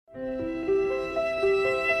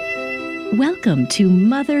Welcome to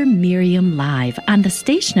Mother Miriam Live on the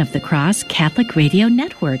Station of the Cross Catholic Radio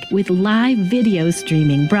Network with live video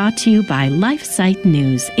streaming brought to you by LifeSite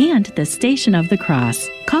News and the Station of the Cross.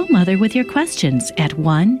 Call Mother with your questions at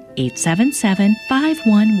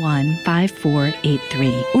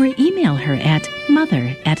 1-877-511-5483 or email her at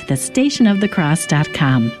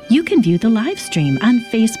mother@thestationofthecross.com. You can view the live stream on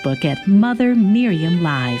Facebook at Mother Miriam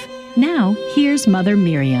Live. Now, here's Mother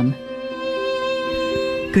Miriam.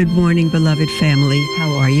 Good morning, beloved family.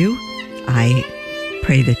 How are you? I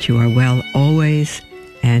pray that you are well always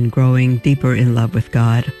and growing deeper in love with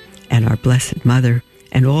God and our Blessed Mother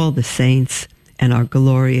and all the saints and our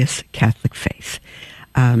glorious Catholic faith.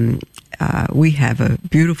 We have a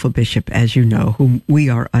beautiful bishop, as you know, whom we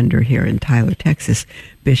are under here in Tyler, Texas,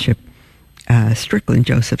 Bishop Strickland,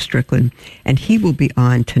 Joseph Strickland, and he will be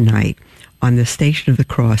on tonight on the Station of the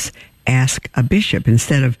Cross, Ask a Bishop.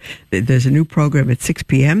 Instead of, there's a new program at 6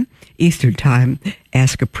 p.m. Eastern Time,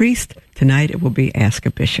 Ask a Priest. Tonight it will be Ask a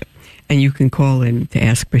Bishop. And you can call in to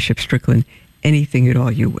ask Bishop Strickland anything at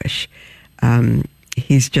all you wish.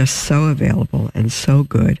 He's just so available and so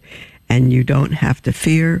good. And you don't have to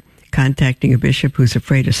fear contacting a bishop who's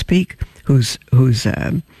afraid to speak, who's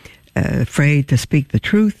afraid to speak the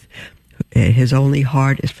truth. His only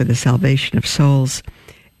heart is for the salvation of souls.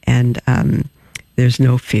 And there's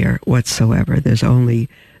no fear whatsoever. There's only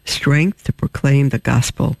strength to proclaim the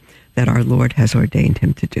gospel that our Lord has ordained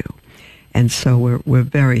him to do. And so we're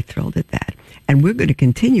very thrilled at that. And we're going to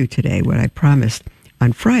continue today what I promised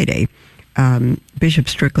on Friday. Bishop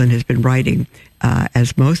Strickland has been writing,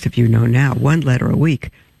 as most of you know now, one letter a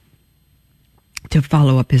week to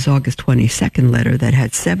follow up his August 22nd letter that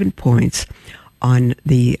had 7 points on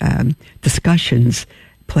the discussions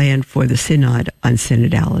planned for the Synod on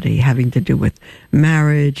Synodality, having to do with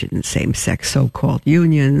marriage and same-sex so-called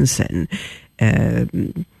unions and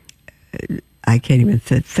I can't even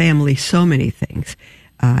think, family, so many things.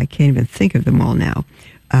 I can't even think of them all now.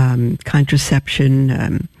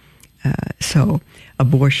 Contraception, so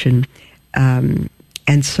abortion. And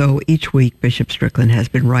so each week, Bishop Strickland has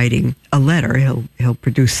been writing a letter. He'll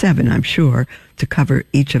produce 7, I'm sure, to cover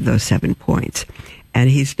each of those 7 points. And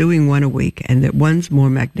he's doing one a week, and that one's more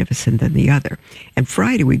magnificent than the other. And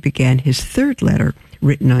Friday, we began his 3rd letter,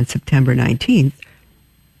 written on September 19th,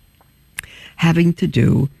 having to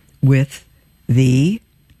do with the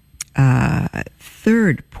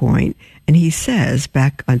 3rd point. And he says,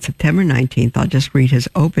 back on September 19th, I'll just read his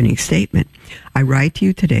opening statement. I write to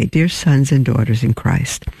you today, dear sons and daughters in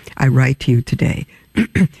Christ. I write to you today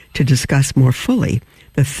to discuss more fully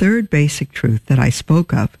the 3rd basic truth that I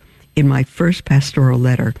spoke of in my first pastoral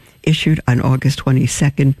letter issued on August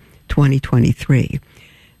 22nd, 2023.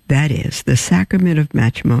 That is, the sacrament of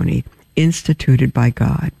matrimony instituted by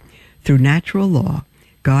God. Through natural law,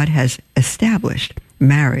 God has established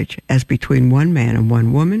marriage as between one man and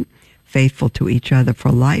one woman, faithful to each other for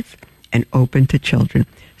life and open to children,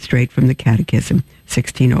 straight from the Catechism,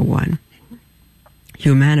 1601.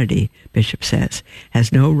 Humanity, Bishop says,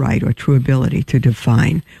 has no right or true ability to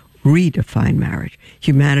redefine marriage.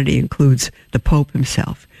 Humanity includes the Pope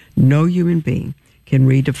himself. No human being can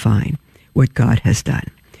redefine what God has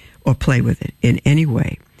done or play with it in any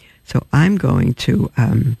way. So I'm going to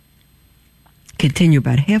continue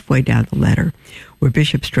about halfway down the letter where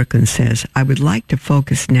Bishop Strickland says, I would like to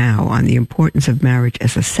focus now on the importance of marriage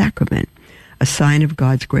as a sacrament, a sign of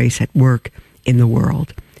God's grace at work in the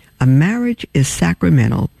world. A marriage is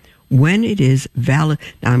sacramental when it is valid.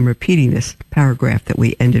 Now I'm repeating this paragraph that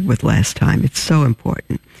we ended with last time. It's so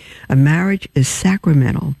important. A marriage is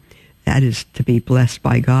sacramental, that is to be blessed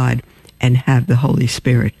by God and have the Holy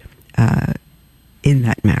Spirit in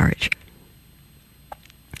that marriage.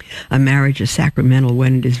 A marriage is sacramental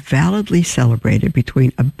when it is validly celebrated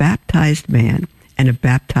between a baptized man and a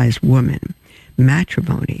baptized woman.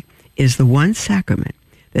 Matrimony is the one sacrament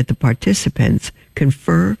that the participants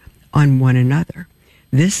confer on one another.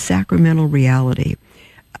 This sacramental reality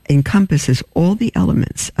encompasses all the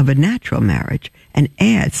elements of a natural marriage and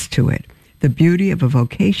adds to it the beauty of a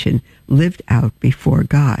vocation lived out before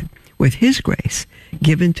God, with His grace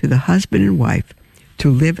given to the husband and wife to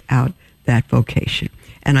live out that vocation.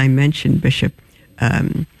 And I mentioned Bishop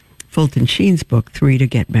Fulton Sheen's book, 3 to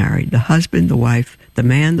Get Married: the husband, the wife, the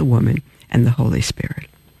man, the woman, and the Holy Spirit.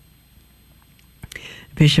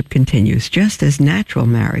 Bishop continues, just as natural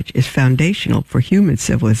marriage is foundational for human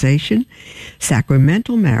civilization,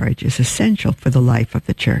 sacramental marriage is essential for the life of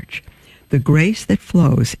the Church. The grace that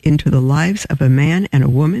flows into the lives of a man and a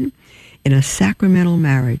woman in a sacramental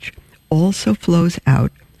marriage also flows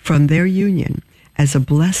out from their union as a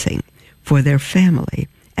blessing for their family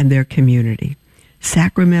and their community.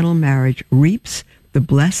 Sacramental marriage reaps the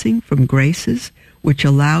blessing from graces which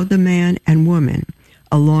allow the man and woman,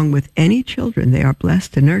 along with any children they are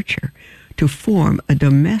blessed to nurture, to form a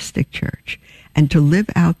domestic church and to live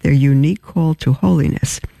out their unique call to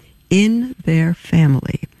holiness in their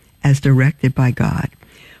family as directed by God.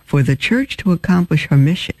 For the church to accomplish her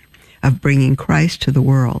mission of bringing Christ to the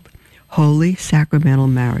world, holy sacramental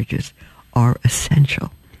marriages are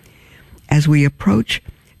essential. As we approach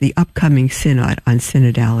the upcoming synod on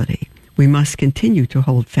synodality, we must continue to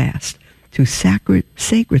hold fast to sacred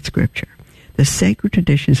scripture, the sacred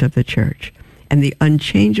traditions of the church, and the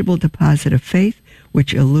unchangeable deposit of faith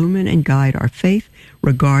which illumine and guide our faith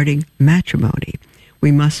regarding matrimony.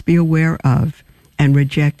 We must be aware of and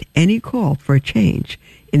reject any call for a change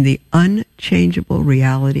in the unchangeable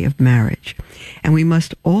reality of marriage. And we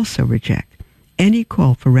must also reject any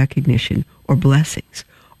call for recognition or blessings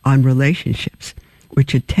on relationships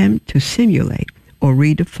which attempt to simulate or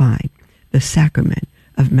redefine the sacrament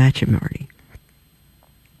of matrimony.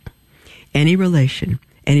 Any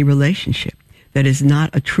relationship that is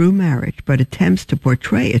not a true marriage but attempts to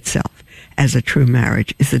portray itself as a true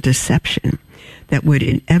marriage is a deception that would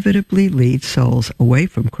inevitably lead souls away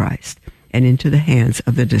from Christ and into the hands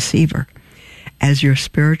of the deceiver. As your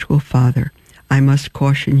spiritual father, I must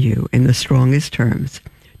caution you in the strongest terms,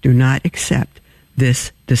 do not accept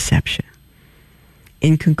this deception.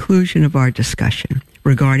 In conclusion of our discussion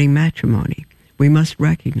regarding matrimony, we must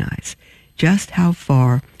recognize just how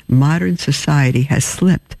far modern society has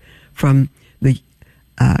slipped from the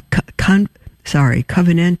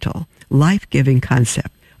covenantal, life-giving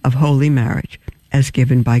concept of holy marriage as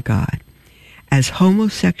given by God. As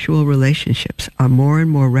homosexual relationships are more and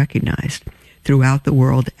more recognized throughout the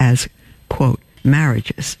world as, quote,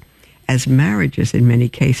 marriages, as marriages in many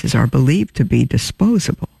cases are believed to be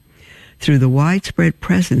disposable, through the widespread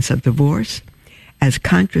presence of divorce, as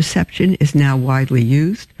contraception is now widely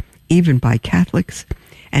used, even by Catholics,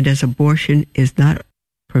 and as abortion is not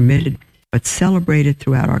permitted but celebrated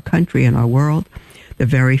throughout our country and our world, the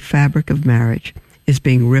very fabric of marriage is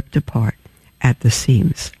being ripped apart at the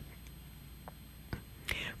seams.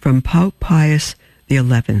 From Pope Pius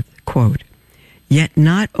XI, quote, "Yet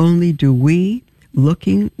not only do we,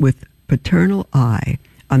 looking with paternal eye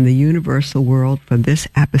on the universal world from this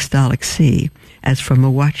apostolic see as from a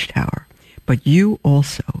watchtower, but you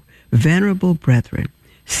also, venerable brethren,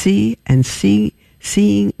 seeing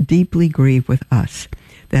deeply grieve with us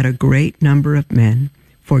that a great number of men,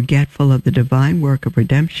 forgetful of the divine work of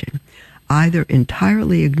redemption, either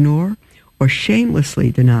entirely ignore or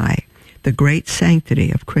shamelessly deny the great sanctity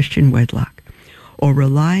of Christian wedlock, or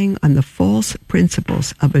relying on the false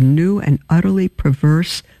principles of a new and utterly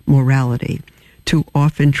perverse morality, too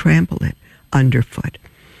often trample it underfoot.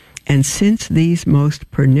 And since these most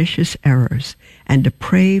pernicious errors and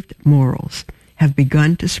depraved morals have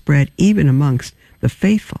begun to spread even amongst the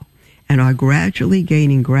faithful and are gradually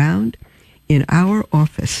gaining ground in our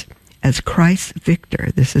office as Christ's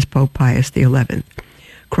victor," this is Pope Pius XI,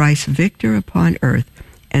 "Christ's victor upon earth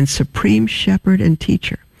and supreme shepherd and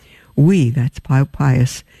teacher, we," that's Pope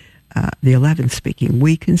Pius XI speaking,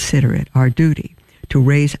 "we consider it our duty to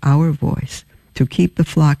raise our voice, to keep the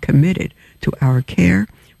flock committed to our care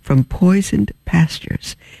from poisoned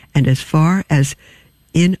pastures, and as far as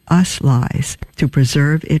in us lies, to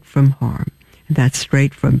preserve it from harm." And that's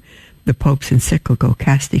straight from the Pope's encyclical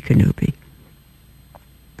Casti Connubii.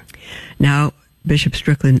 Now, Bishop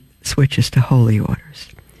Strickland switches to holy orders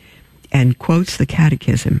and quotes the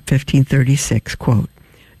Catechism, 1536, quote,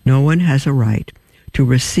 "No one has a right to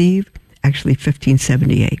receive," actually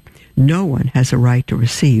 1578, "no one has a right to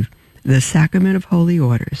receive the sacrament of holy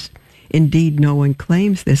orders. Indeed, no one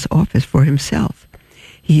claims this office for himself.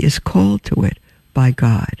 He is called to it by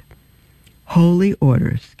God." Holy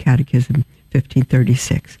orders, Catechism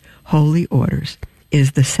 1536, holy orders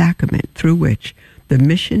is the sacrament through which the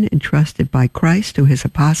mission entrusted by Christ to his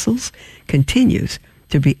apostles continues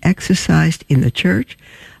to be exercised in the church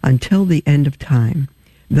until the end of time.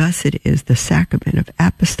 Thus it is the sacrament of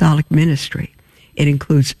apostolic ministry. It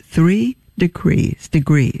includes 3 degrees,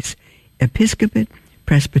 episcopate,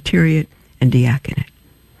 presbyteriate, and diaconate.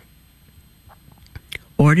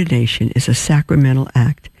 Ordination is a sacramental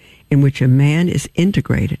act in which a man is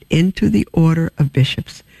integrated into the order of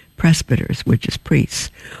bishops, presbyters, which is priests,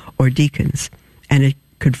 or deacons, and it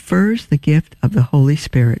confers the gift of the Holy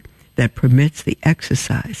Spirit that permits the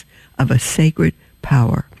exercise of a sacred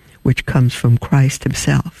power which comes from Christ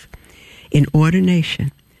himself. In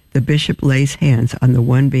ordination, the bishop lays hands on the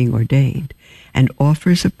one being ordained and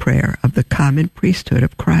offers a prayer of the common priesthood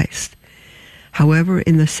of Christ. However,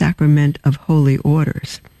 in the sacrament of holy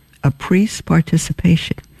orders, A priest's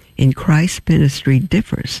participation in Christ's ministry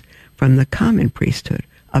differs from the common priesthood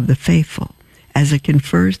of the faithful, as it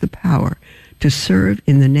confers the power to serve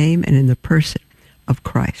in the name and in the person of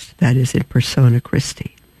Christ, that is, in persona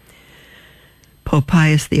Christi. Pope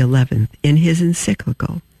Pius XI, in his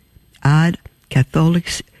encyclical Ad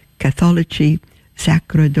Catholici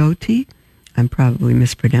Sacerdoti, I'm probably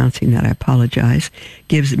mispronouncing that, I apologize,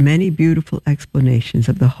 gives many beautiful explanations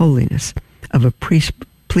of the holiness of a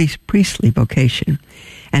priestly vocation.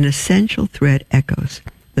 An essential thread echoes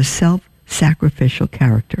the self-sacrificial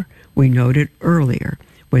character we noted earlier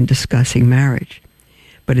when discussing marriage.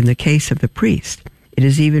 But in the case of the priest, it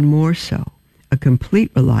is even more so, a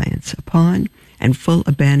complete reliance upon and full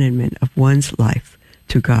abandonment of one's life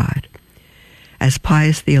to God. As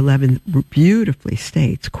Pius XI beautifully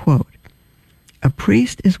states, quote, "A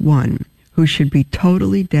priest is one who should be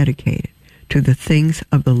totally dedicated to the things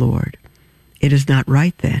of the Lord. It is not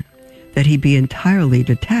right, then, that he be entirely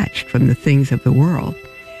detached from the things of the world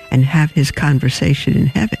and have his conversation in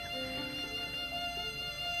heaven."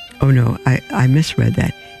 Oh no, I misread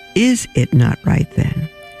that. Is it not right, then,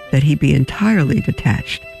 that he be entirely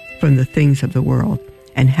detached from the things of the world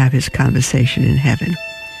and have his conversation in heaven?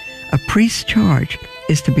 A priest's charge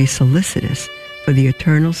is to be solicitous for the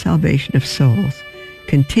eternal salvation of souls,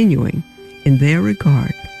 continuing in their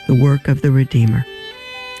regard the work of the Redeemer.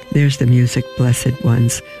 There's the music, blessed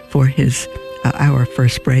ones, for our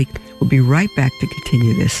first break. We'll be right back to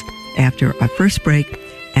continue this after our first break,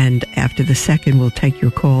 and after the second, we'll take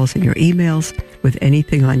your calls and your emails with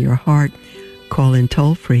anything on your heart. Call in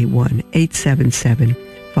toll-free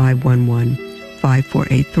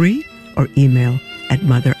 1-877-511-5483 or email at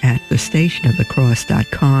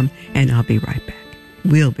mother@thestationofthecross.com, and I'll be right back.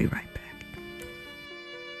 We'll be right back.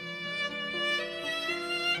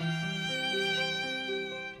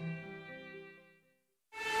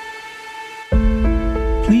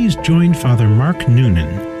 Please join Father Mark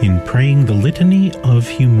Noonan in praying the Litany of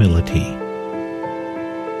Humility.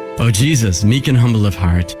 O Jesus, meek and humble of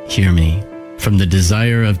heart, hear me. From the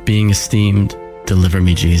desire of being esteemed, deliver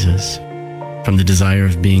me, Jesus. From the desire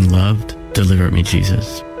of being loved, deliver me,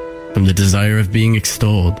 Jesus. From the desire of being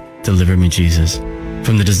extolled, deliver me, Jesus.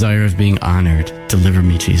 From the desire of being honored, deliver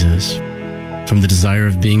me, Jesus. From the desire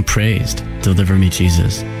of being praised, deliver me,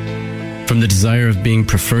 Jesus. From the desire of being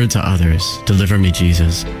preferred to others, deliver me,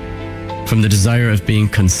 Jesus. From the desire of being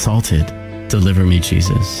consulted, deliver me,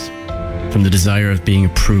 Jesus. From the desire of being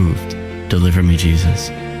approved, deliver me, Jesus.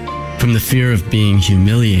 From the fear of being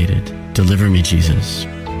humiliated, deliver me, Jesus.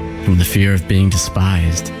 From the fear of being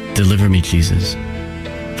despised, deliver me, Jesus.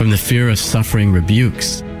 From the fear of suffering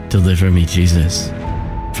rebukes, deliver me, Jesus.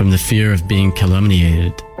 From the fear of being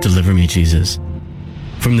calumniated, deliver me, Jesus.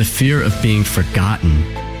 From the fear of being forgotten,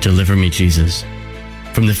 deliver me, Jesus.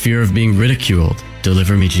 From the fear of being ridiculed,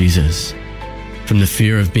 deliver me, Jesus. From the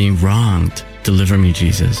fear of being wronged, deliver me,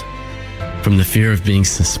 Jesus. From the fear of being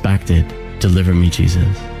suspected, deliver me,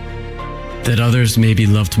 Jesus. That others may be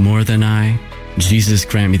loved more than I, Jesus,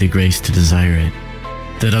 grant me the grace to desire it.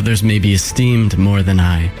 That others may be esteemed more than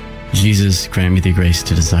I, Jesus, grant me the grace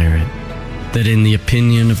to desire it. That in the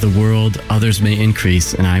opinion of the world, others may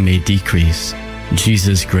increase and I may decrease,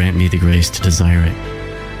 Jesus, grant me the grace to desire it.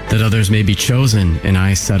 That others may be chosen and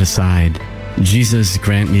I set aside, Jesus,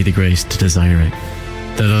 grant me the grace to desire it.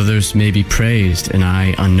 That others may be praised and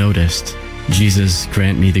I unnoticed, Jesus,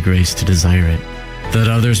 grant me the grace to desire it. That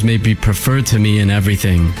others may be preferred to me in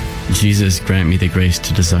everything, Jesus, grant me the grace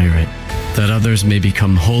to desire it. That others may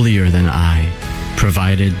become holier than I,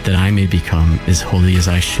 provided that I may become as holy as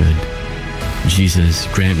I should. Jesus,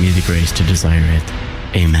 grant me the grace to desire it.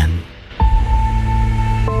 Amen.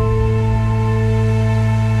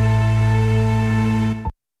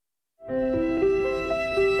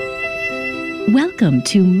 Welcome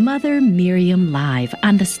to Mother Miriam Live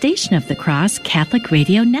on the Station of the Cross Catholic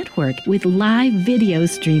Radio Network, with live video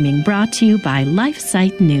streaming brought to you by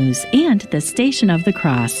LifeSite News and the Station of the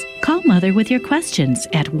Cross. Call Mother with your questions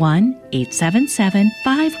at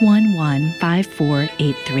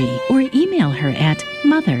 1-877-511-5483 or email her at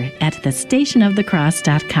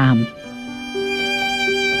mother@thestationofthecross.com.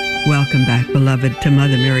 Welcome back, beloved, to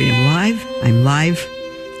Mother Miriam Live. I'm live,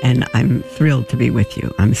 and I'm thrilled to be with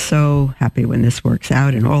you. I'm so happy when this works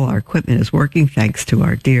out and all our equipment is working, thanks to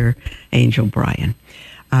our dear angel Brian.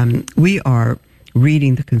 We are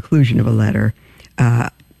reading the conclusion of a letter,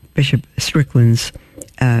 Bishop Strickland's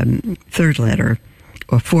third letter,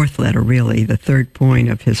 or fourth letter, really, the third point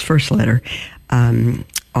of his first letter, on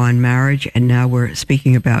marriage, and now we're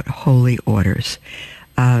speaking about holy orders.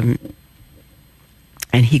 And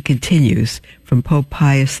he continues from Pope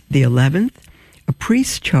Pius XI, A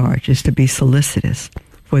priest's charge is to be solicitous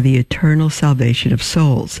for the eternal salvation of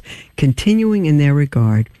souls, continuing in their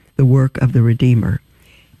regard the work of the Redeemer.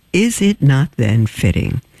 Is it not then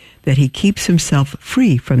fitting that he keeps himself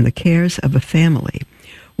free from the cares of a family,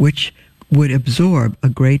 which would absorb a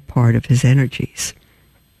great part of his energies?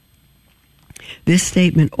 This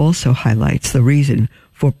statement also highlights the reason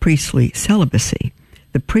for priestly celibacy.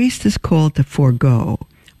 The priest is called to forego,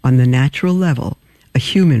 on the natural level, a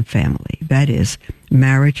human family, that is,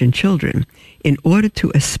 marriage and children, in order to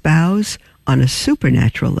espouse on a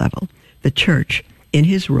supernatural level the church in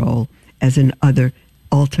his role as an other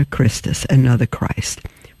alter Christus, another Christ.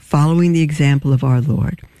 Following the example of our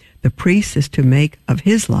Lord, the priest is to make of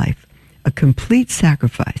his life a complete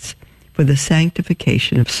sacrifice for the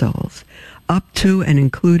sanctification of souls, up to and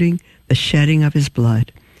including the shedding of his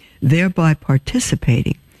blood, thereby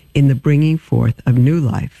participating in the bringing forth of new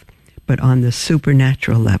life, but on the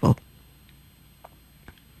supernatural level.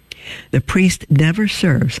 The priest never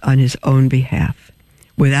serves on his own behalf.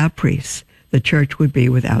 Without priests, the church would be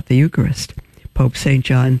without the Eucharist. Pope St.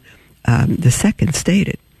 John II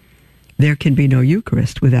stated, "There can be no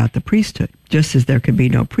Eucharist without the priesthood, just as there can be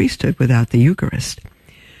no priesthood without the Eucharist."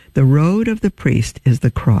 The road of the priest is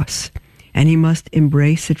the cross, and he must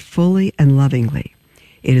embrace it fully and lovingly.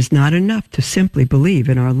 It is not enough to simply believe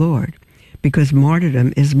in our Lord, because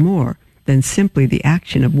martyrdom is more than simply the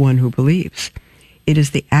action of one who believes. It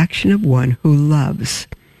is the action of one who loves.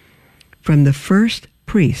 From the first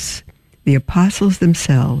priests, the apostles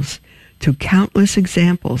themselves, to countless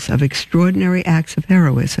examples of extraordinary acts of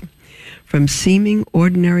heroism, from seeming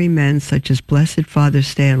ordinary men such as Blessed Father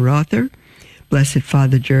Stan Rother, Blessed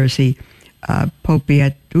Father Jerzy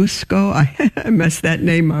Popietusco, I messed that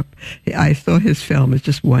name up. I thought his film is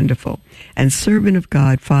just wonderful. And servant of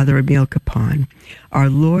God, Father Emile Capon. Our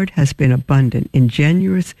Lord has been abundant in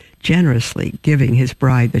generously giving his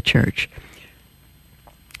bride, the church,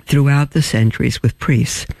 throughout the centuries with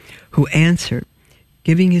priests who answered,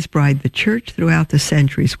 giving his bride, the church, throughout the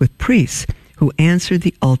centuries with priests who answered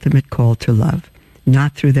the ultimate call to love,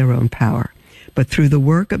 not through their own power, but through the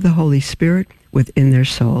work of the Holy Spirit within their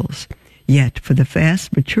souls. Yet, for the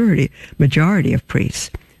vast majority of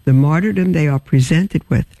priests, the martyrdom they are presented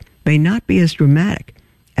with may not be as dramatic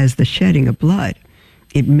as the shedding of blood.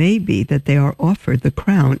 It may be that they are offered the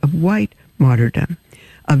crown of white martyrdom,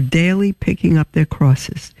 of daily picking up their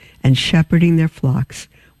crosses and shepherding their flocks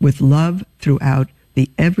with love throughout the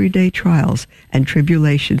everyday trials and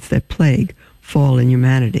tribulations that plague fallen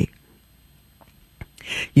humanity.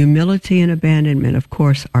 Humility and abandonment, of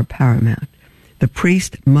course, are paramount. The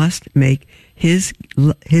priest must make his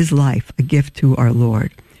life a gift to our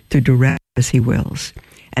Lord, to direct as he wills.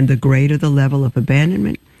 And the greater the level of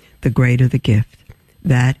abandonment, the greater the gift.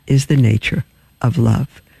 That is the nature of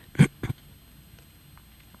love.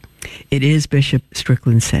 It is, Bishop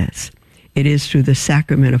Strickland says, it is through the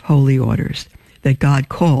sacrament of holy orders that God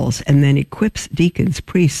calls and then equips deacons,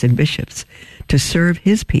 priests, and bishops to serve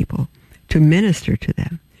his people, to minister to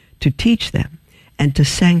them, to teach them, and to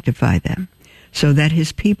sanctify them, so that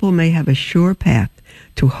his people may have a sure path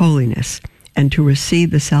to holiness and to receive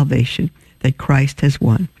the salvation that Christ has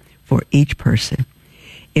won for each person.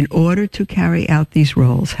 In order to carry out these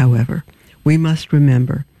roles, however, we must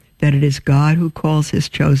remember that it is God who calls his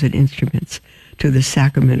chosen instruments to the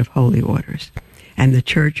sacrament of holy orders, and the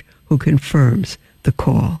church who confirms the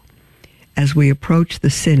call. As we approach the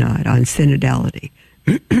synod on synodality,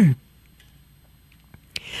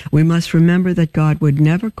 we must remember that God would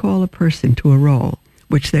never call a person to a role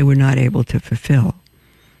which they were not able to fulfill.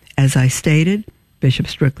 As I stated, Bishop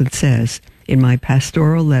Strickland says, in my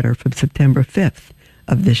pastoral letter from September 5th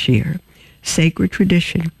of this year, sacred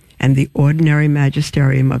tradition and the ordinary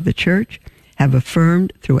magisterium of the Church have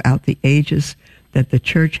affirmed throughout the ages that the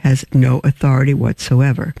Church has no authority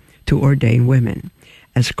whatsoever to ordain women,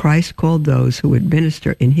 as Christ called those who would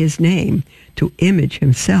minister in his name to image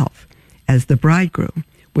himself as the bridegroom,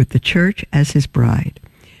 with the church as his bride.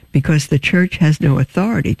 Because the church has no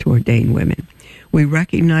authority to ordain women, we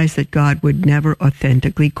recognize that God would never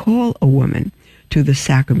authentically call a woman to the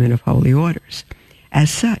sacrament of holy orders. As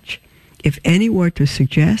such, if any were to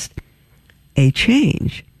suggest a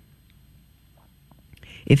change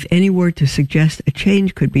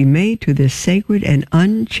could be made to this sacred and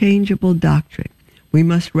unchangeable doctrine, we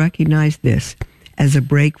must recognize this as a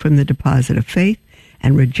break from the deposit of faith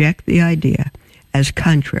and reject the idea as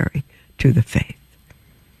contrary to the faith.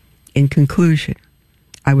 In conclusion,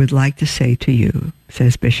 I would like to say to you,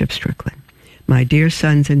 says Bishop Strickland, my dear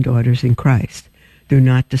sons and daughters in Christ, do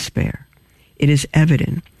not despair. It is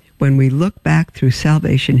evident when we look back through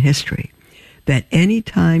salvation history that any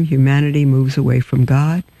time humanity moves away from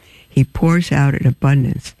God, he pours out an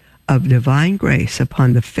abundance of divine grace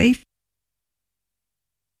upon the faith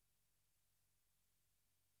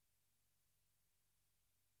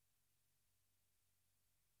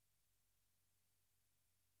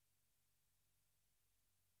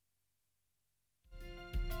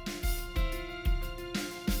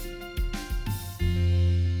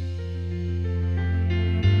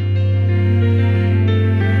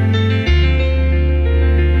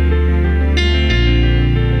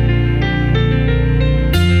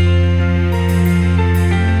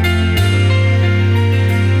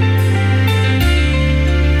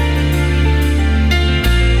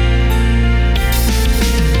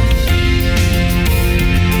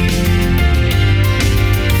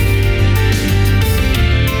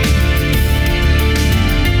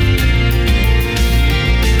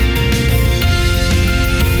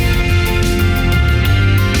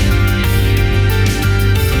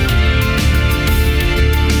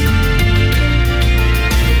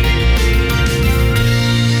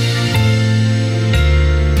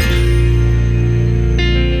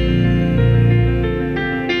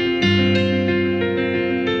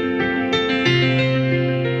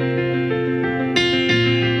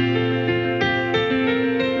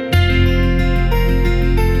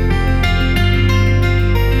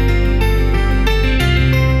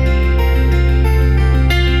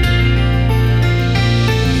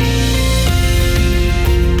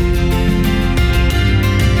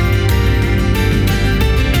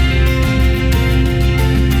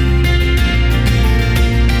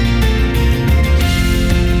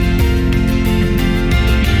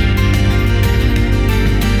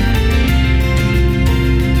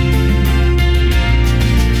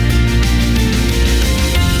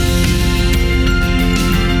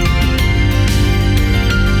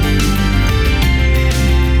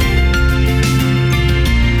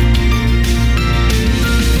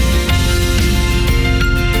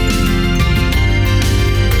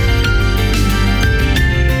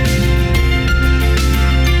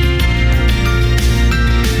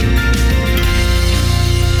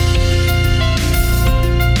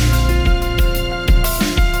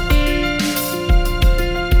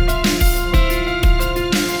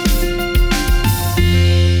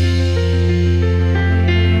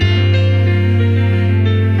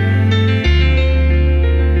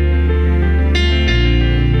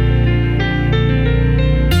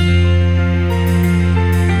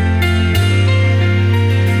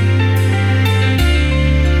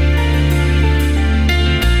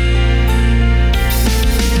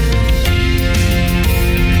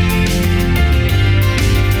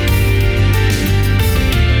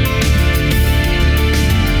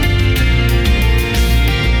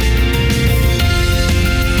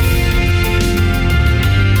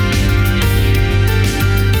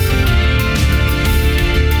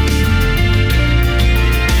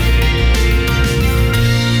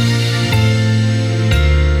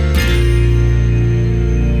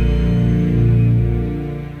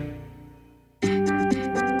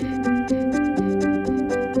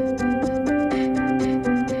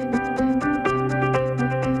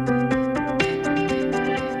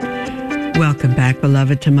Welcome back,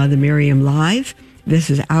 beloved, to Mother Miriam Live. This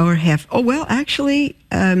is our half. Oh, well, actually,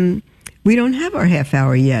 we don't have our half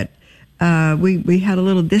hour yet. We had a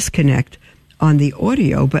little disconnect on the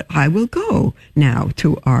audio, but I will go now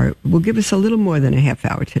to we'll give us a little more than a half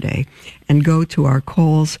hour today and go to our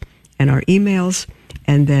calls and our emails.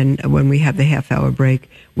 And then when we have the half hour break,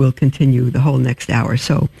 we'll continue the whole next hour.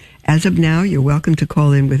 So as of now, you're welcome to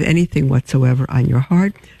call in with anything whatsoever on your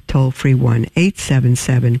heart. Toll free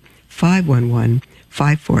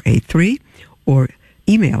 1-877-511-5483 or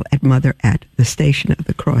email at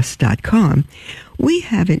mother@thestationofthecross.com. We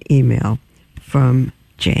have an email from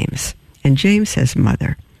James. And James says,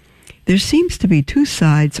 Mother, there seems to be two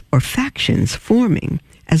sides or factions forming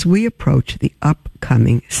as we approach the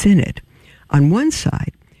upcoming synod. On one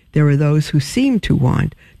side, there are those who seem to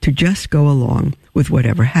want to just go along with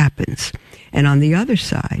whatever happens. And on the other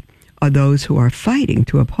side are those who are fighting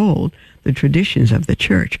to uphold the traditions of the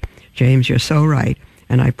church. James, you're so right.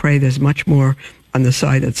 And I pray there's much more on the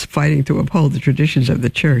side that's fighting to uphold the traditions of the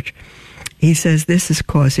church. He says this is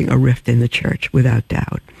causing a rift in the church, without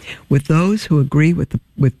doubt, with those who agree with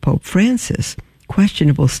Pope Francis,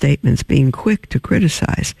 questionable statements being quick to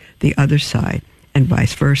criticize the other side, and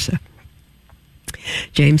vice versa.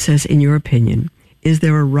 James says, in your opinion, is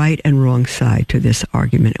there a right and wrong side to this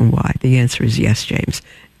argument, and why? The answer is yes, James.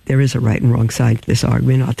 There is a right and wrong side to this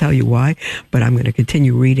argument. I'll tell you why, but I'm going to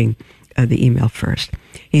continue reading the email first.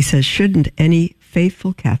 He says, shouldn't any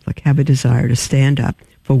faithful Catholic have a desire to stand up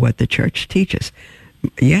for what the church teaches.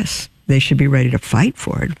 Yes, they should be ready to fight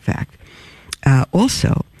for it, in fact.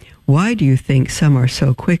 Also, why do you think some are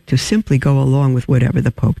so quick to simply go along with whatever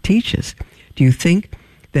the Pope teaches? Do you think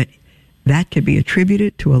that could be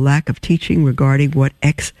attributed to a lack of teaching regarding what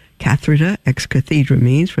ex cathedra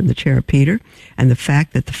means from the chair of Peter, and the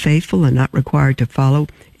fact that the faithful are not required to follow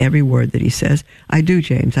every word that he says? I do,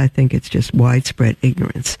 James. I think it's just widespread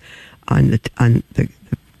ignorance on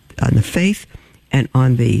the faith and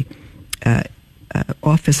on the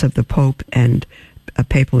office of the Pope and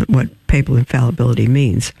what papal infallibility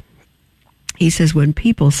means. He says, when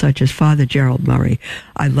people such as Father Gerald Murray,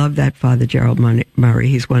 I love that Father Gerald Murray,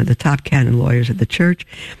 he's one of the top canon lawyers of the church.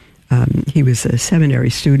 He was a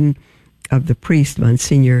seminary student of the priest,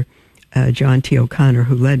 Monsignor John T. O'Connor,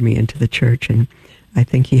 who led me into the church, and I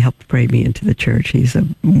think he helped pray me into the church. He's a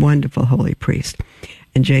wonderful holy priest.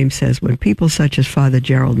 And James says, when people such as Father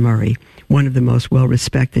Gerald Murray, one of the most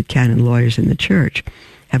well-respected canon lawyers in the church,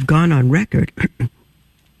 have gone on record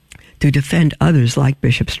to defend others like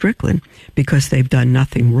Bishop Strickland because they've done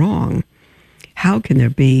nothing wrong, how can there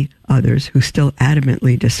be others who still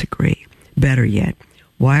adamantly disagree? Better yet,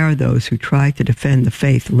 why are those who try to defend the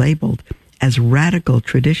faith labeled as radical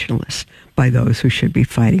traditionalists by those who should be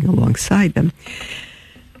fighting alongside them?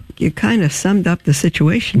 You kind of summed up the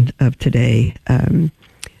situation of today,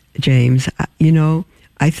 James.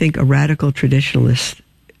 I think a radical traditionalist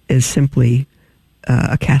is simply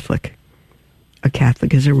a Catholic. A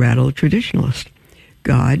Catholic is a radical traditionalist.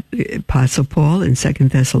 God, Apostle Paul in 2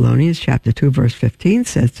 Thessalonians chapter 2, verse 15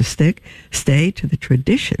 says to stay to the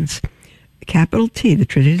traditions, capital T, the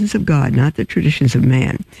traditions of God, not the traditions of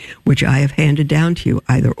man, which I have handed down to you,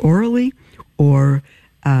 either orally or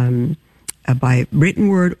by written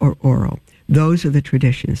word or oral. Those are the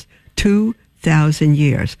traditions. 2,000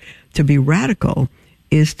 years. To be radical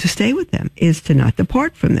is to stay with them, is to not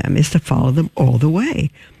depart from them, is to follow them all the way.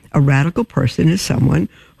 A radical person is someone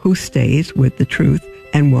who stays with the truth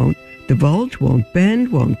and won't divulge, won't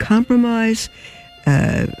bend, won't compromise.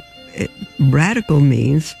 Radical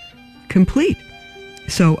means complete.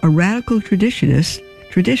 So a radical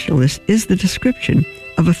traditionalist is the description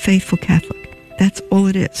of a faithful Catholic. That's all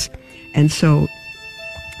it is. And so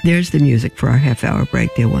there's the music for our half-hour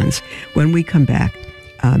break, dear ones. When we come back,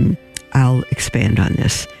 I'll expand on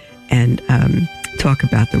this and talk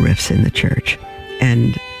about the rifts in the church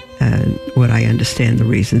and what I understand the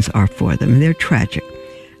reasons are for them. And they're tragic,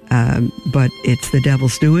 but it's the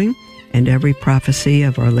devil's doing, and every prophecy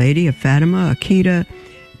of Our Lady of Fatima, Akita,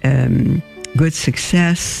 Good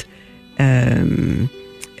Success,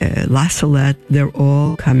 La Salette, they're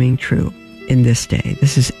all coming true in this day.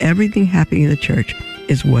 This is everything happening in the church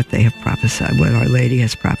is what they have prophesied, what Our Lady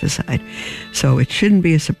has prophesied. So it shouldn't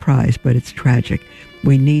be a surprise, but it's tragic.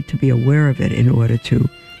 We need to be aware of it in order to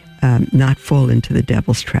not fall into the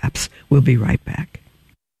devil's traps. We'll be right back.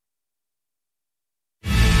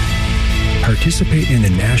 Participate in the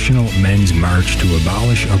National Men's March to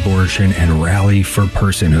abolish abortion and rally for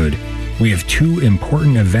personhood. We have two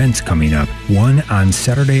important events coming up, one on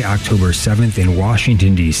Saturday, October 7th in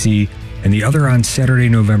Washington, D.C., and the other on Saturday,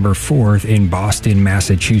 November 4th in Boston,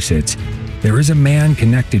 Massachusetts. There is a man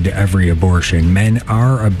connected to every abortion. Men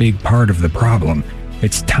are a big part of the problem.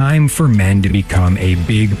 It's time for men to become a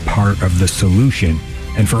big part of the solution,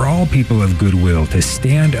 and for all people of goodwill to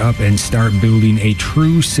stand up and start building a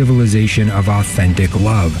true civilization of authentic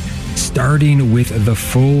love, starting with the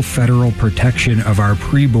full federal protection of our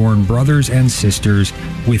preborn brothers and sisters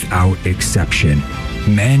without exception.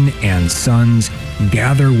 Men and sons,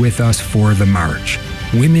 gather with us for the march.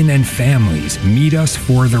 Women and families, meet us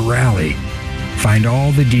for the rally. Find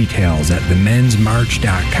all the details at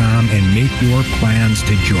themensmarch.com and make your plans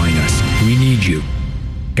to join us. We need you.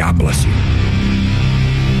 God bless you.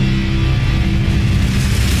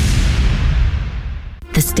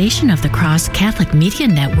 The Station of the Cross Catholic Media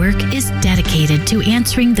Network is dedicated to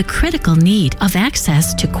answering the critical need of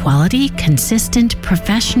access to quality, consistent,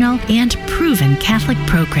 professional, and proven Catholic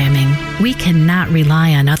programming. We cannot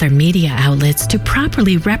rely on other media outlets to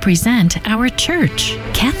properly represent our church.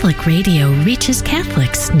 Catholic radio reaches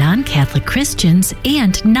Catholics, non-Catholic Christians,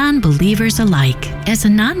 and non-believers alike. As a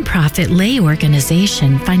nonprofit lay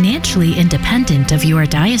organization financially independent of your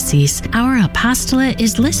diocese, our apostolate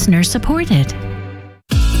is listener-supported.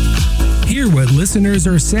 Hear what listeners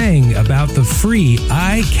are saying about the free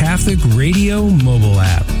iCatholic Radio mobile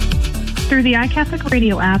app. Through the iCatholic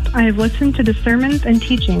Radio app, I have listened to the sermons and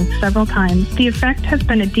teachings several times. The effect has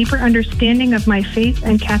been a deeper understanding of my faith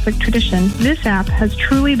and Catholic tradition. This app has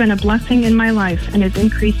truly been a blessing in my life and has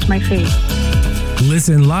increased my faith.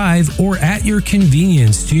 Listen live or at your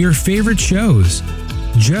convenience to your favorite shows.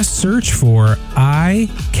 Just search for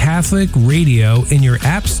iCatholic Radio in your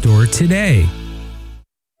app store today.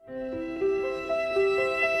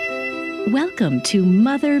 Welcome to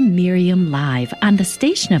Mother Miriam Live on the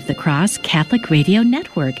Station of the Cross Catholic Radio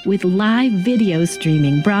Network with live video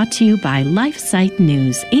streaming brought to you by LifeSite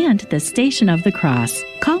News and the Station of the Cross.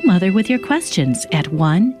 Call Mother with your questions at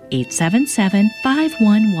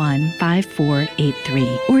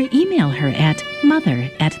 1-877-511-5483 or email her at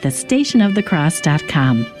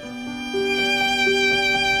mother@thestationofthecross.com.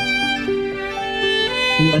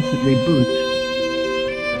 Blessed reboot.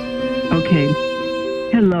 Okay.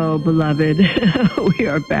 Hello, beloved. We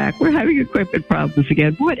are back. We're having equipment problems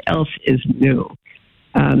again. What else is new?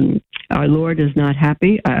 Our Lord is not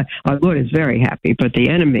happy. Our Lord is very happy, but the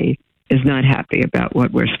enemy is not happy about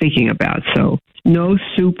what we're speaking about. So no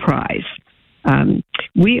surprise.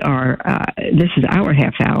 We are, this is our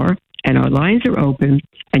half hour, and our lines are open,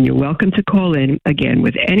 and you're welcome to call in again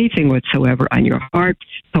with anything whatsoever on your heart.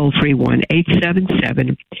 Toll free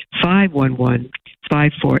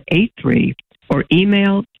 1-877-511-5483. Or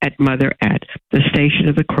email at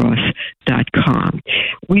mother@thestationofthecross.com.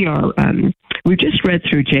 We've just read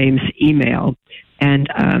through James' email, and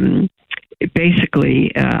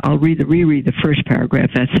basically, I'll reread the first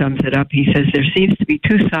paragraph that sums it up. He says, there seems to be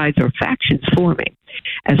two sides or factions forming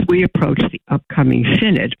as we approach the upcoming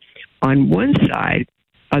synod. On one side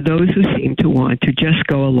are those who seem to want to just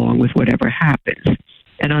go along with whatever happens.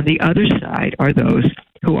 And on the other side are those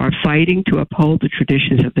who are fighting to uphold the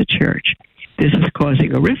traditions of the Church. This is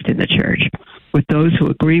causing a rift in the Church, with those who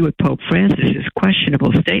agree with Pope Francis's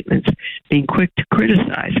questionable statements being quick to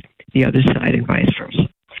criticize the other side and vice versa.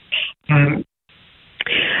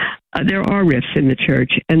 There are rifts in the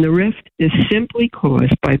Church, and the rift is simply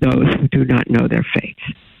caused by those who do not know their faith.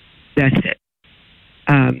 That's it.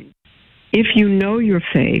 If you know your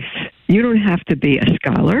faith, you don't have to be a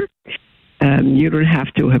scholar. You don't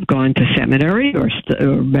have to have gone to seminary or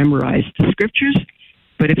memorized the scriptures.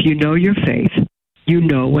 But if you know your faith, you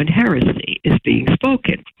know when heresy is being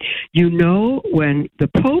spoken. You know when the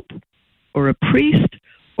Pope or a priest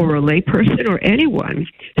or a layperson or anyone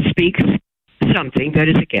speaks something that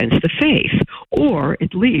is against the faith. Or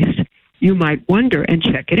at least you might wonder and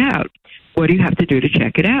check it out. What do you have to do to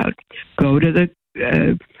check it out? Go to the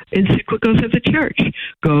encyclicals of the Church.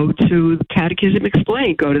 Go to the Catechism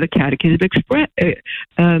Explained. Go to the Catechism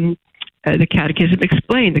the Catechism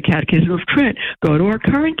Explained, the Catechism of Trent. Go to our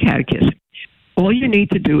current catechism. All you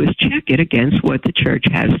need to do is check it against what the Church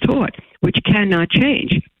has taught, which cannot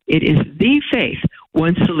change. It is the faith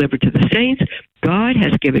once delivered to the saints. God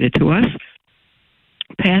has given it to us,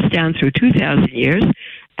 passed down through 2,000 years,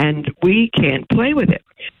 and we can't play with it.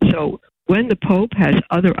 So when the Pope has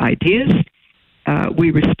other ideas,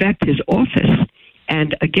 we respect his office.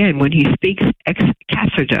 And again, when he speaks ex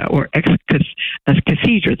cathedra or ex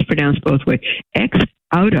cathedra, it's pronounced both ways, ex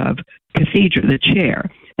out of cathedra, the chair.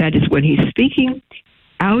 That is when he's speaking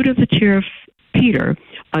out of the chair of Peter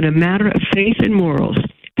on a matter of faith and morals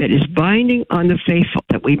that is binding on the faithful,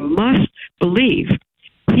 that we must believe.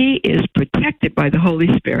 He is protected by the Holy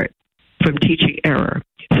Spirit from teaching error,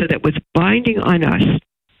 so that what's binding on us,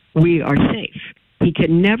 we are safe. He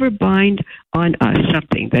can never bind on us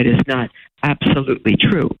something that is not absolutely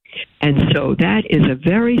true. And so that is a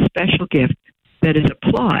very special gift that is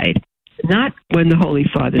applied not when the Holy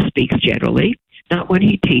Father speaks generally, not when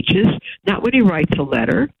he teaches, not when he writes a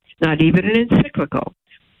letter, not even an encyclical,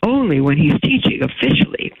 only when he's teaching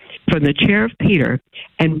officially from the chair of Peter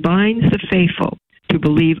and binds the faithful to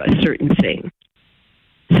believe a certain thing.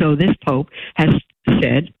 So this Pope has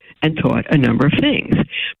said and taught a number of things,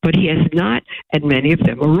 but he has not, and many of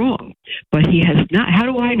them are wrong, but he has not. How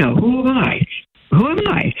do I know? Who am I? Who am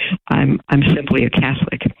I? I'm simply a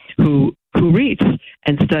Catholic who reads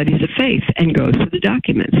and studies the faith and goes to the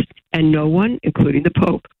documents. And no one, including the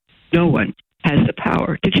Pope, no one has the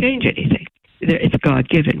power to change anything. It's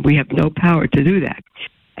God-given. We have no power to do that.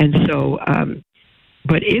 And so,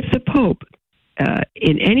 but if the Pope,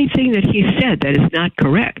 in anything that he said that is not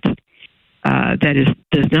correct,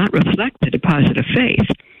 does not reflect the deposit of faith,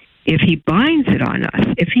 if he binds it on us,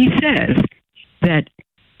 if he says that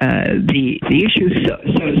the issue, so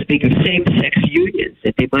to speak, of same-sex unions,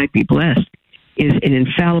 that they might be blessed, is an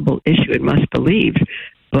infallible issue and must believe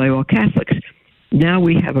by all Catholics, now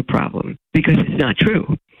we have a problem because it's not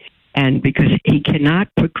true. And because he cannot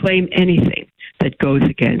proclaim anything that goes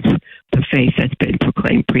against the faith that's been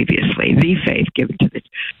proclaimed previously, the faith given to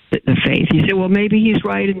the faith. You say, well, maybe he's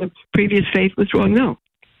right and the previous faith was wrong. No.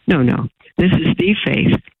 This is the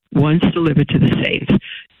faith once delivered to the saints,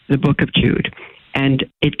 the book of Jude. And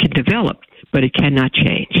it can develop, but it cannot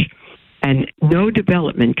change. And no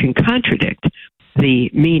development can contradict the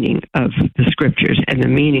meaning of the scriptures and the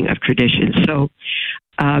meaning of tradition. So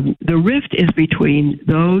the rift is between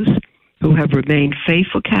those who have remained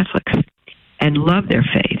faithful Catholics and love their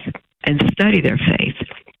faith and study their faith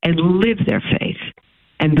and live their faith,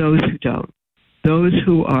 and those who don't. Those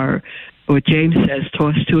who are, what James says,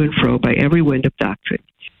 tossed to and fro by every wind of doctrine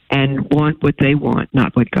and want what they want,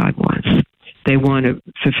 not what God wants. They want to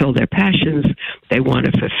fulfill their passions. They want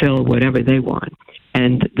to fulfill whatever they want.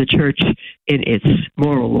 And the church, in its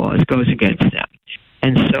moral laws, goes against them.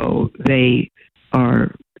 And so they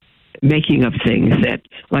are making up things that,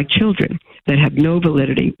 like children, that have no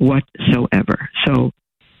validity whatsoever. So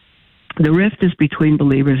the rift is between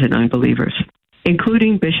believers and unbelievers,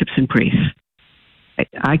 including bishops and priests.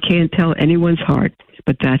 I can't tell anyone's heart,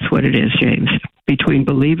 but that's what it is, James, between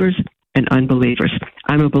believers and unbelievers.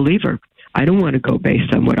 I'm a believer. I don't want to go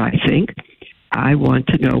based on what I think. I want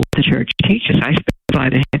to know what the church teaches. I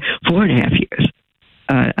spent 4.5 years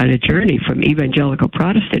on a journey from evangelical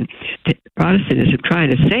Protestant to Protestantism, trying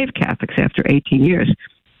to save Catholics after 18 years,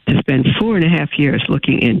 to spend 4.5 years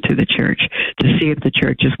looking into the church to see if the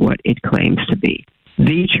church is what it claims to be.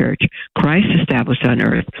 The church Christ established on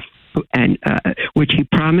earth, and which he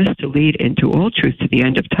promised to lead into all truth to the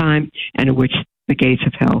end of time, and in which the gates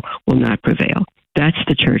of hell will not prevail. That's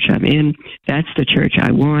the church I'm in. That's the church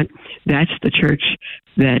I want. That's the church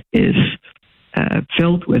that is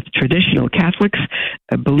filled with traditional Catholics,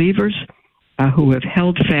 believers who have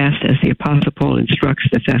held fast, as the Apostle Paul instructs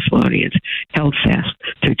the Thessalonians, held fast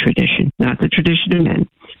to tradition, not the tradition of men,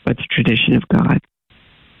 but the tradition of God.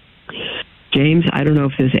 James, I don't know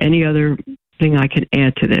if there's any other thing I can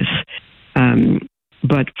add to this,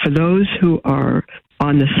 but for those who are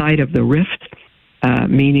on the side of the rift,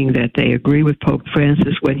 meaning that they agree with Pope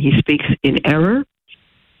Francis when he speaks in error,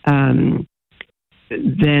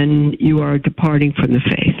 then you are departing from the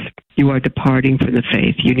faith. You are departing from the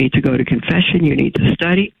faith. You need to go to confession, you need to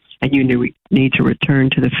study, and you need to return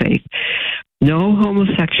to the faith. No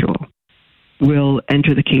homosexual will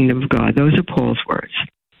enter the kingdom of God. Those are Paul's words.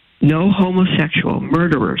 No homosexual,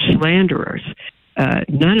 murderers, slanderers,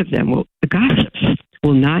 none of them will, the gossips,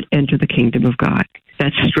 will not enter the kingdom of God.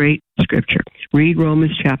 That's straight scripture. Read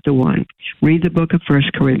Romans chapter 1. Read the book of 1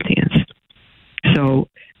 Corinthians. So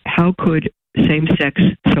how could same-sex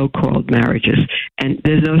so-called marriages, and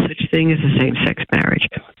there's no such thing as a same-sex marriage.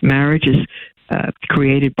 Marriage is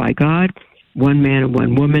created by God, one man and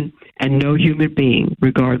one woman, and no human being,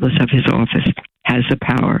 regardless of his office, has the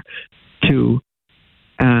power to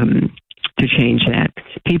change that.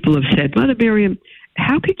 People have said, Mother Miriam,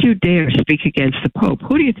 how could you dare speak against the Pope?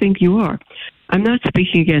 Who do you think you are? I'm not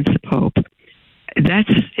speaking against the Pope.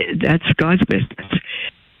 That's God's business.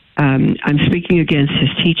 I'm speaking against his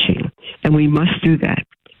teaching, and we must do that.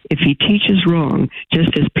 If he teaches wrong,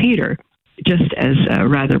 just as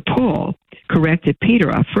Paul corrected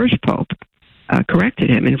Peter, our first Pope, corrected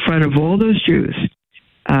him in front of all those Jews,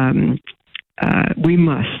 we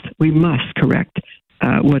must correct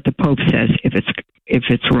what the Pope says if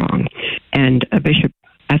it's wrong. And Bishop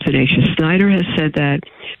Athanasius Snyder has said that.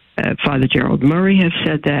 Father Gerald Murray has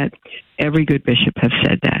said that. Every good bishop has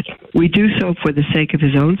said that. We do so for the sake of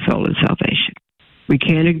his own soul and salvation. We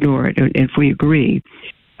can't ignore it. If we agree,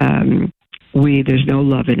 there's no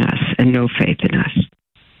love in us and no faith in us.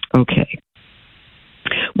 Okay.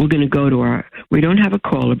 We're going to go to we don't have a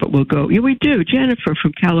caller, but we'll go. Yeah, we do. Jennifer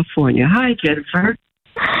from California. Hi, Jennifer.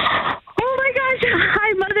 Oh, my gosh.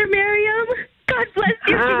 Hi, Mother Miriam. God bless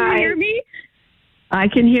you. Hi. Can you hear me? I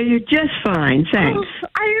can hear you just fine. Thanks.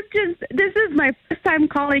 This is my first time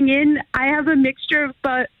calling in. I have a mixture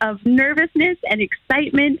of nervousness and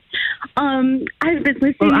excitement. I've been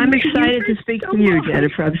listening. Well, I'm excited to speak to you,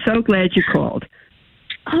 Jennifer. I'm so glad you called.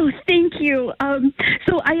 Oh, thank you.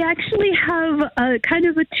 So I actually have a kind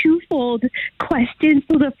of a twofold question.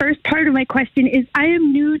 So the first part of my question is, I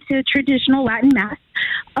am new to traditional Latin Mass.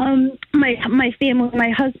 My family, my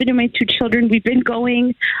husband and my 2 children, we've been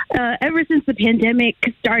going ever since the pandemic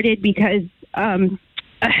started because,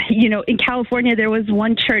 in California, there was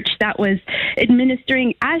one church that was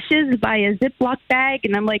administering ashes by a Ziploc bag,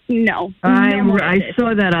 and I'm like, no. I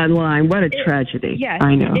saw that online. What a tragedy. Yes,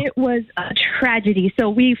 I know. It was a tragedy. So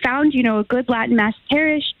we found, a good Latin Mass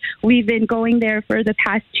parish. We've been going there for the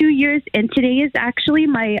past 2 years, and today is actually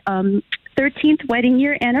my 13th wedding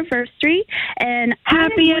year anniversary. And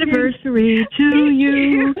happy anniversary to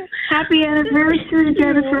you. Happy anniversary,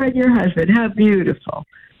 Jennifer, and your husband. How beautiful.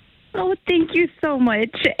 Oh, thank you so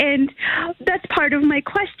much. And that's part part of my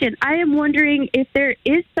question. I am wondering if there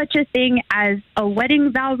is such a thing as a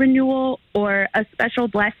wedding vow renewal or a special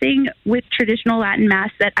blessing with traditional Latin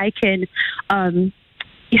Mass that I can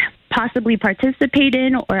possibly participate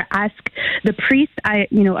in or ask the priest.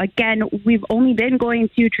 Again, we've only been going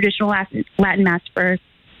to traditional Latin Mass for,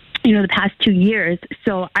 the past 2 years.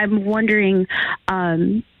 So I'm wondering,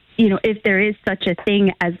 if there is such a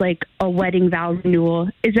thing as like a wedding vow renewal.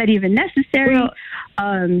 Is that even necessary? Well,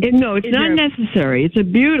 no, it's not necessary. It's a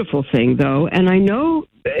beautiful thing, though, and I know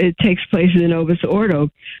it takes place in the Novus Ordo.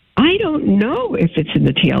 I don't know if it's in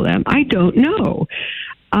the TLM. I don't know.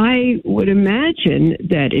 I would imagine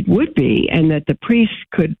that it would be, and that the priest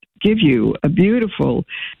could give you a beautiful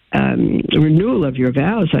renewal of your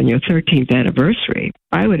vows on your 13th anniversary.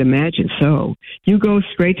 I would imagine so. You go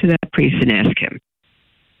straight to that priest and ask him.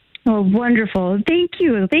 Oh, wonderful. Thank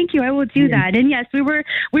you. I will do that. And yes, we were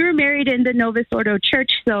married in the Novus Ordo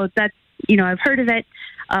Church, so that's, I've heard of it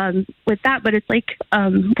with that, but it's like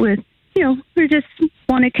we just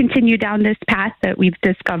want to continue down this path that we've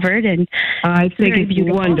discovered. And I think it's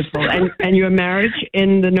beautiful. Wonderful. And your marriage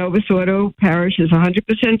in the Novus Ordo parish is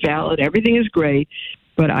 100% valid. Everything is great.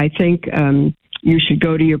 But I think you should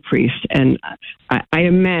go to your priest. And I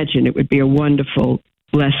imagine it would be a wonderful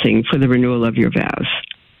blessing for the renewal of your vows.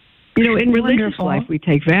 In religious life, we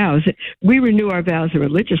take vows. We renew our vows in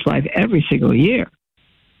religious life every single year.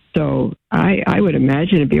 So I would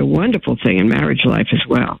imagine it'd be a wonderful thing in marriage life as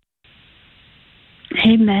well.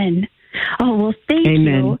 Amen. Oh, well, thank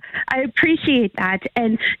Amen. you. I appreciate that.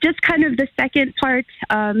 And just kind of the second part,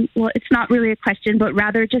 it's not really a question, but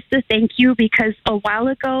rather just a thank you, because a while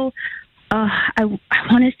ago, I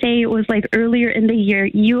want to say it was like earlier in the year,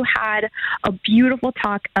 you had a beautiful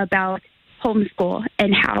talk about homeschool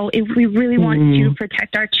and how if we really want to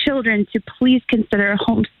protect our children, to please consider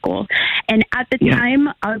homeschool. And at the time,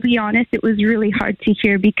 I'll be honest, it was really hard to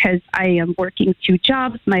hear because I am working 2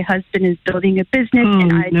 jobs. My husband is building a business,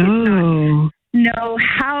 and I did not know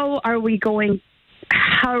how are we going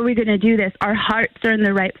to do this. Our hearts are in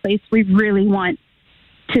the right place. We really want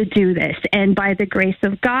to do this. And by the grace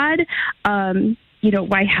of God,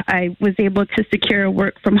 I was able to secure a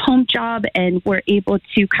work from home job, and we're able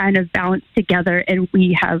to kind of balance together. And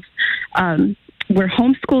we have, we're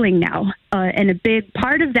homeschooling now. And a big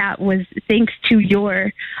part of that was thanks to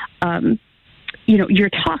your, your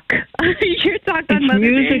talk. Your talk on Mother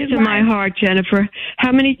Mary's music to my heart, Jennifer.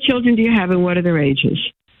 How many children do you have, and what are their ages?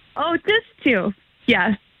 Oh, just 2.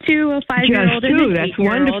 Yeah, 2, a 5-year-old and an 8-year-old. That's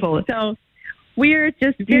wonderful. So we're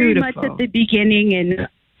just very much at the beginning and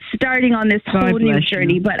starting on this whole new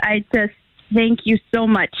journey. But I just thank you so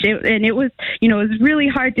much. It was, it was really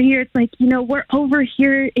hard to hear. It's like, we're over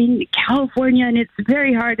here in California, and it's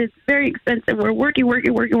very hard. It's very expensive. We're working.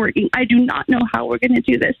 I do not know how we're going to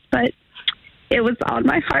do this, but it was on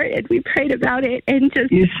my heart, and we prayed about it. And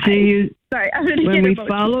just, when we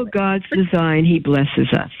follow God's design, He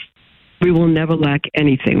blesses us. We will never lack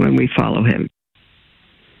anything when we follow Him.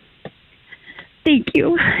 Thank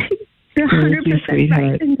you. You're 100%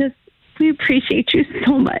 right. And we appreciate you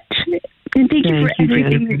so much. And thank you for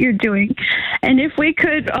everything Jennifer. That you're doing. And if we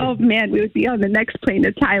could, oh man, we would be on the next plane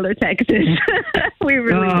to Tyler, Texas. We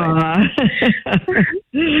really would.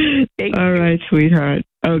 All right, sweetheart.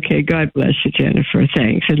 Okay, God bless you, Jennifer.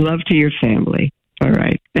 Thanks. And love to your family. All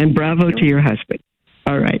right. And bravo to your husband.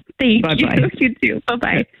 All right. Thank Bye-bye. you. You too.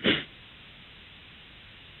 Bye-bye.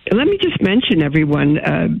 Let me just mention, everyone,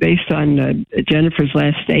 based on Jennifer's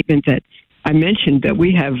last statement, that I mentioned that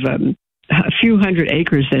we have a few hundred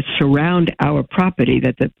acres that surround our property,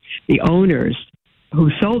 that the owners who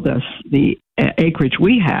sold us the acreage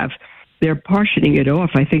we have, they're partitioning it off.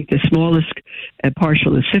 I think the smallest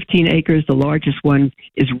partial is 15 acres. The largest one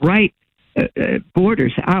is right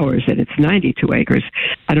borders ours, and it's 92 acres.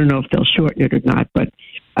 I don't know if they'll shorten it or not, but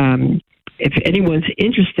if anyone's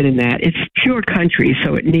interested in that, it's pure country,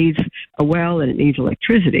 so it needs a well and it needs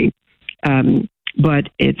electricity. But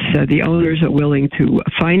it's the owners are willing to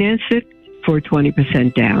finance it for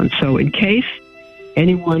 20% down. So in case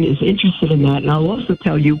anyone is interested in that, and I'll also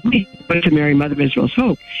tell you, we went to Mary, Mother of Israel's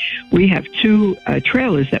Hope. We have 2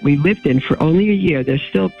 trailers that we lived in for only a year. They're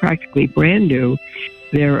still practically brand new.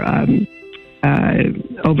 They're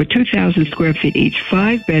over 2,000 square feet each,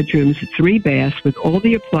 5 bedrooms, 3 baths with all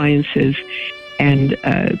the appliances, and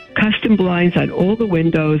custom blinds on all the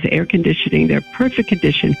windows, air conditioning. They're perfect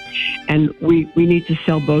condition, and we need to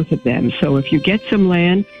sell both of them. So if you get some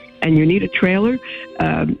land and you need a trailer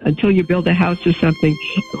until you build a house or something,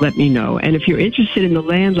 let me know. And if you're interested in the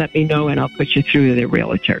land, let me know, and I'll put you through to the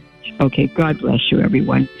realtor. Okay, God bless you,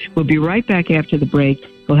 everyone. We'll be right back after the break.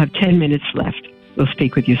 We'll have 10 minutes left. We'll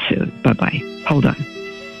speak with you soon. Bye-bye. Hold on.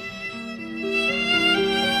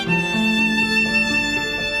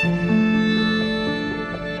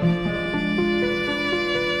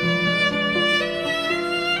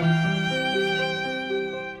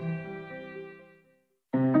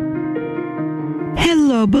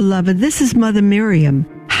 Hello, beloved. This is Mother Miriam.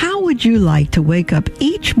 How would you like to wake up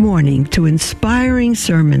each morning to inspiring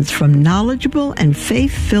sermons from knowledgeable and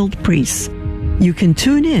faith-filled priests? You can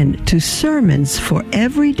tune in to Sermons for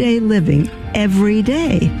Everyday Living every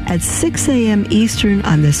day at 6 a.m. Eastern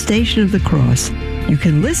on the Station of the Cross. You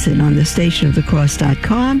can listen on the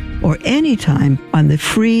stationofthecross.com or anytime on the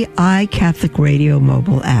free iCatholic Radio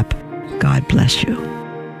mobile app. God bless you.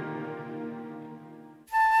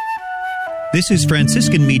 This is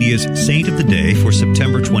Franciscan Media's Saint of the Day for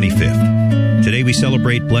September 25th. Today we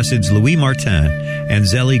celebrate Blesseds Louis Martin and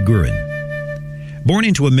Zélie Guérin. Born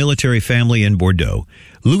into a military family in Bordeaux,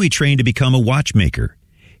 Louis trained to become a watchmaker.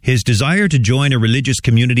 His desire to join a religious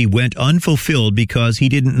community went unfulfilled because he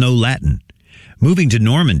didn't know Latin. Moving to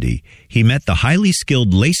Normandy, he met the highly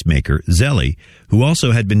skilled lace maker, Zélie, who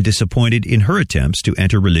also had been disappointed in her attempts to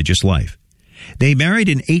enter religious life. They married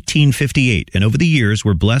in 1858 and over the years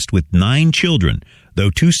were blessed with 9 children,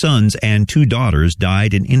 though 2 sons and 2 daughters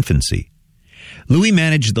died in infancy. Louis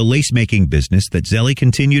managed the lace-making business that Zélie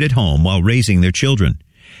continued at home while raising their children.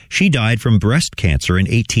 She died from breast cancer in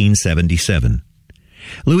 1877.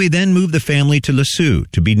 Louis then moved the family to Lisieux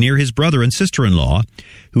to be near his brother and sister-in-law,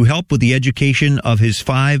 who helped with the education of his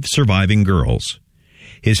 5 surviving girls.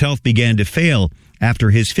 His health began to fail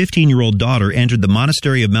after his 15-year-old daughter entered the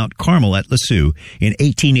monastery of Mount Carmel at Lisieux in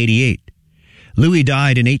 1888. Louis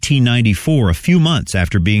died in 1894, a few months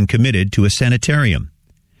after being committed to a sanitarium.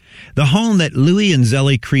 The home that Louis and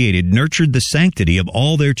Zélie created nurtured the sanctity of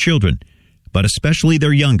all their children, but especially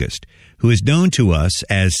their youngest, who is known to us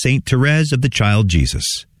as Saint Therese of the Child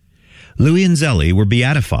Jesus. Louis and Zélie were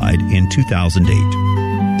beatified in 2008.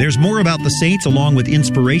 There's more about the saints along with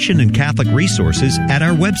inspiration and Catholic resources at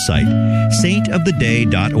our website,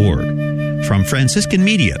 saintoftheday.org. From Franciscan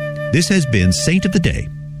Media, this has been Saint of the Day.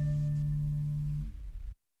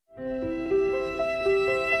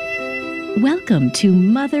 Welcome to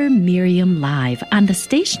Mother Miriam Live on the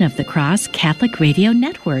Station of the Cross Catholic Radio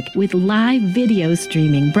Network with live video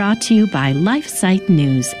streaming brought to you by LifeSite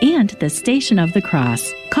News and the Station of the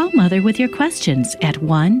Cross. Call Mother with your questions at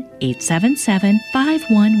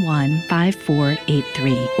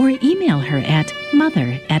 1-877-511-5483 or email her at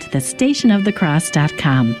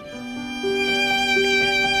mother@thestationofthecross.com.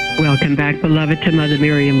 Welcome back, beloved, to Mother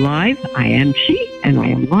Miriam Live. I am she, and I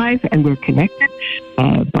am live, and we're connected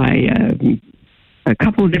by a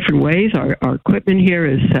couple of different ways. Our equipment here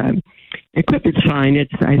is equipment's fine.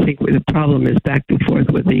 I think the problem is back and forth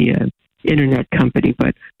with the internet company,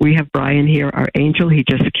 but we have Brian here, our angel. He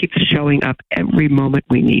just keeps showing up every moment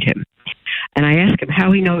we need him. And I ask him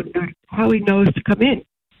how he knows to come in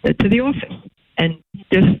to the office, and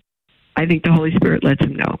I think the Holy Spirit lets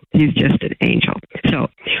him know. He's just an angel. So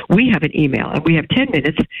we have an email, and we have 10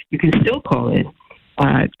 minutes. You can still call in.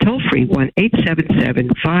 Toll-free,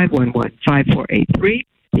 1-877-511-5483.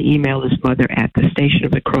 The email is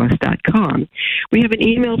mother@thestationofthecross.com. We have an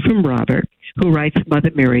email from Robert, who writes, Mother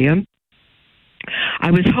Miriam, I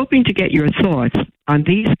was hoping to get your thoughts on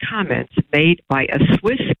these comments made by a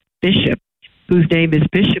Swiss bishop whose name is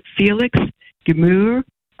Bishop Felix Gemur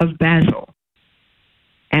of Basel.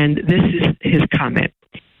 And this is his comment,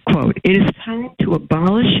 quote, it is time to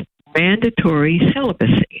abolish mandatory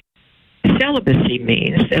celibacy. Celibacy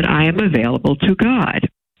means that I am available to God.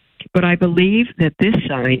 But I believe that this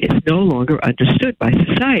sign is no longer understood by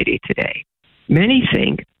society today. Many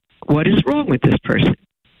think, what is wrong with this person?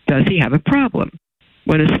 Does he have a problem?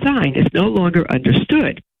 When a sign is no longer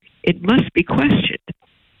understood, it must be questioned.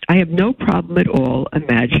 I have no problem at all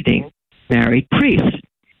imagining married priests.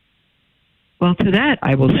 Well, to that,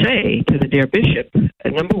 I will say to the dear bishop,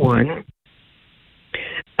 number one,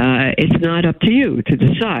 it's not up to you to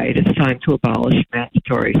decide it's time to abolish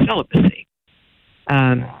mandatory celibacy.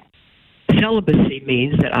 Celibacy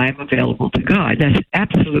means that I am available to God. That's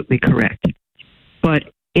absolutely correct.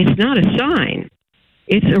 But it's not a sign.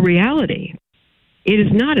 It's a reality. It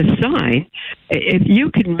is not a sign. If you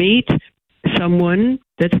can meet someone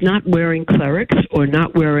that's not wearing clerics or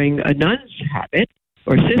not wearing a nun's habit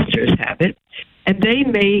or sister's habit, and they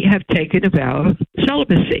may have taken a vow of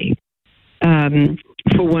celibacy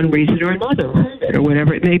for one reason or another, or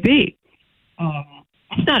whatever it may be.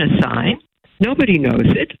 It's not a sign. Nobody knows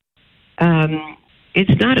it.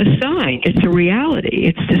 It's not a sign. It's a reality.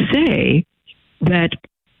 It's to say that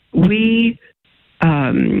we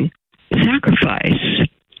sacrifice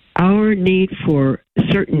our need for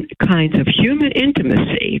certain kinds of human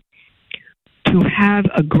intimacy to have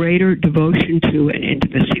a greater devotion to and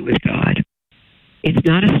intimacy with God. It's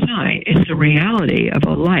not a sign. It's the reality of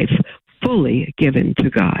a life fully given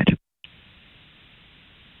to God.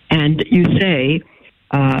 And you say,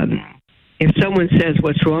 if someone says,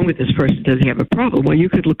 what's wrong with this person? Does he have a problem? Well, you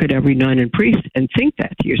could look at every nun and priest and think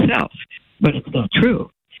that to yourself, but it's not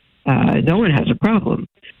true. No one has a problem.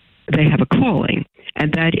 They have a calling,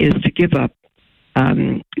 and that is to give up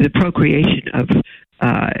the procreation of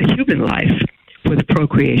human life for the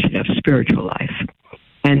procreation of spiritual life.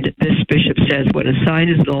 And this bishop says, when a sign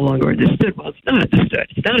is no longer understood, well, it's not understood.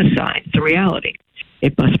 It's not a sign. It's a reality.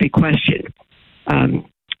 It must be questioned.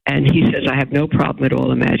 And he says, I have no problem at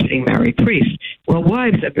all imagining married priests. Well,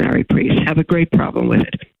 wives of married priests have a great problem with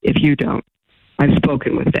it, if you don't. I've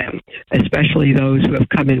spoken with them, especially those who have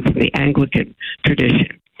come in from the Anglican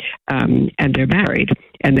tradition. And they're married,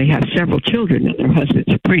 and they have several children, and their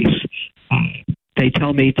husbands are priests. They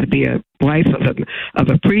tell me to be a wife of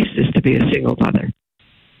a priest is to be a single mother.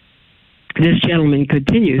 This gentleman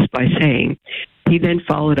continues by saying, he then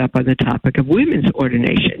followed up on the topic of women's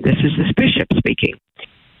ordination. This is this bishop speaking.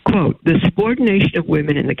 Quote, the subordination of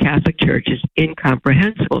women in the Catholic Church is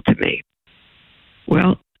incomprehensible to me.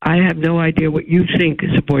 Well, I have no idea what you think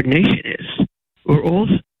subordination is.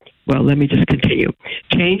 Well, let me just continue.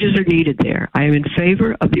 Changes are needed there. I am in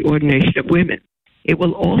favor of the ordination of women. It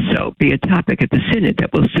will also be a topic at the synod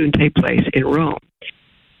that will soon take place in Rome.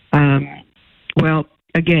 Well,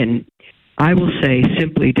 again, I will say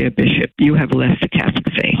simply, dear Bishop, you have left the Catholic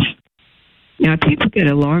faith. Now, people get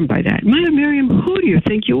alarmed by that. Mother Miriam, who do you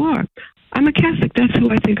think you are? I'm a Catholic. That's who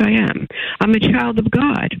I think I am. I'm a child of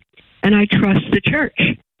God, and I trust the Church.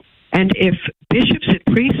 And if bishops and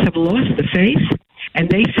priests have lost the faith, and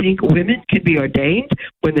they think women can be ordained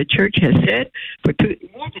when the Church has said for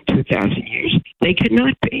more than 2,000 years they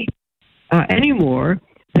cannot be, any more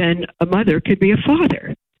than a mother could be a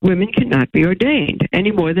father. Women cannot be ordained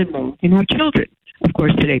any more than men can have children. Of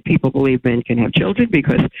course, today people believe men can have children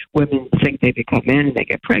because women think they become men and they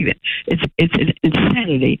get pregnant. It's an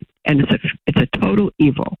insanity, and it's a total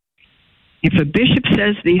evil. If a bishop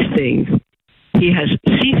says these things, he has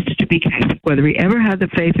ceased to be Catholic. Whether he ever had the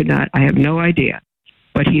faith or not, I have no idea.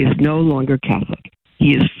 But he is no longer Catholic.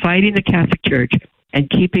 He is fighting the Catholic Church and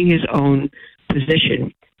keeping his own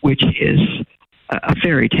position, which is a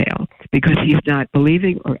fairy tale, because he's not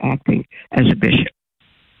believing or acting as a bishop.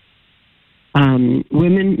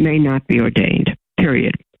 Women may not be ordained,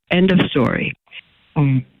 period. End of story.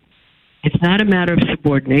 It's not a matter of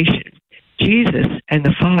subordination. Jesus and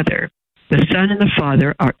the Father, the Son and the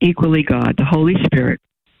Father are equally God. The Holy Spirit,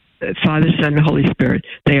 the Father, Son, and Holy Spirit,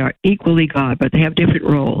 they are equally God, but they have different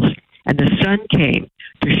roles. And the Son came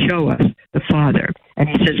to show us the Father. And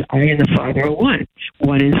he says, I and the Father are one.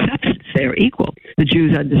 One in substance. They are equal. The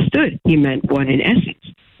Jews understood he meant one in essence,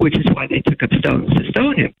 which is why they took up stones to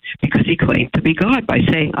stone him, because he claimed to be God by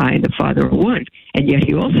saying, I and the Father are one. And yet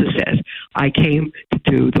he also says, I came to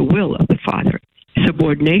do the will of the Father.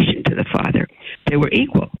 Subordination to the Father. They were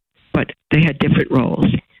equal, but they had different roles.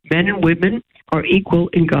 Men and women are equal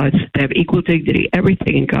in they have equal dignity,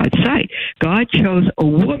 everything in God's sight. God chose a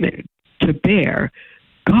woman to bear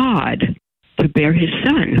his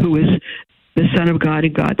Son, who is the Son of God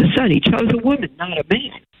and God the Son. He chose a woman, not a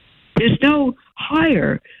man. There's no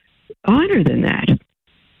higher honor than that.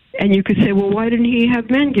 And you could say, well, why didn't he have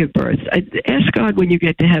men give birth? Ask God when you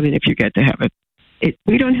get to heaven, if you get to heaven.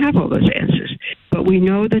 We don't have all those answers, but we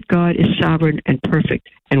know that God is sovereign and perfect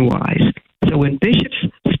and wise. So when bishops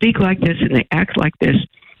speak like this and they act like this,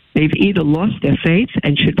 they've either lost their faith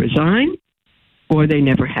and should resign, or they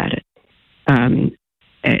never had it.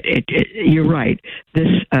 You're right.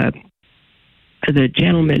 The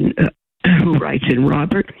gentleman who writes in,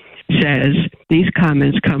 Robert, says, these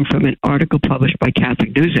comments come from an article published by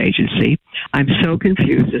Catholic News Agency. I'm so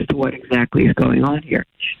confused as to what exactly is going on here.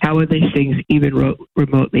 How are these things even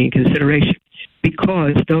remotely in consideration?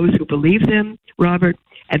 Because those who believe them, Robert,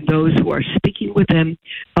 and those who are speaking with them,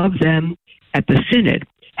 of them at the synod,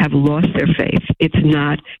 have lost their faith. It's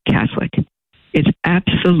not Catholic. It's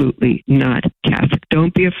absolutely not Catholic.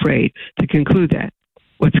 Don't be afraid to conclude that.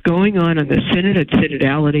 What's going on the synod and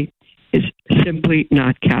synodality is simply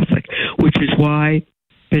not Catholic, which is why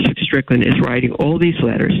Bishop Strickland is writing all these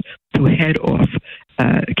letters to head off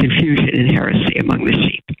confusion and heresy among the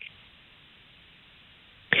sheep.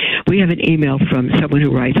 We have an email from someone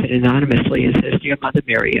who writes it anonymously and says, Dear Mother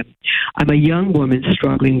Miriam, I'm a young woman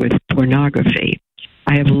struggling with pornography.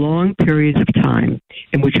 I have long periods of time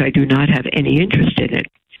in which I do not have any interest in it,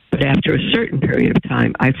 but after a certain period of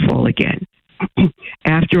time, I fall again.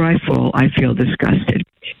 After I fall, I feel disgusted,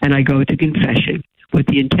 and I go to confession with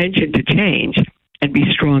the intention to change and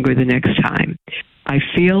be stronger the next time. I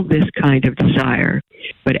feel this kind of desire,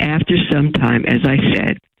 but after some time, as I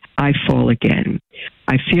said, I fall again.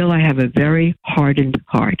 I feel I have a very hardened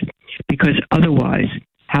heart, because otherwise,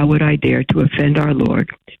 how would I dare to offend our Lord,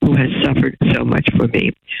 who has suffered so much for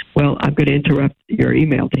me? Well, I'm going to interrupt your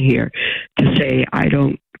email to say I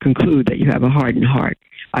don't conclude that you have a hardened heart.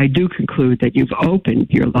 I do conclude that you've opened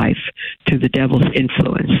your life to the devil's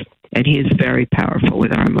influence, and he is very powerful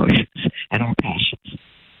with our emotions and our passions.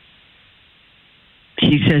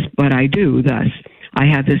 She says, but I do, thus, I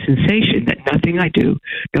have the sensation that nothing I do,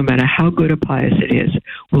 no matter how good or pious it is,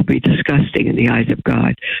 will be disgusting in the eyes of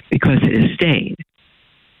God because it is stained.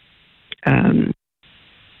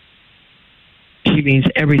 She means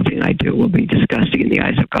everything I do will be disgusting in the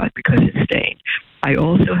eyes of God because it's stained. I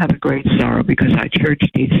also have a great sorrow because our church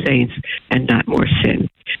needs saints and not more sin.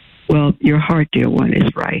 Well, your heart, dear one,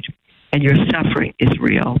 is right, and your suffering is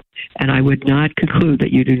real, and I would not conclude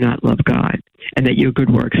that you do not love God and that your good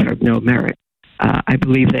works are of no merit. I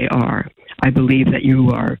believe they are. I believe that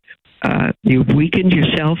you've weakened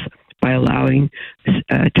yourself by allowing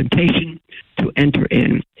temptation to enter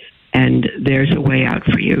in, and there's a way out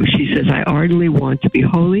for you. She says, I ardently want to be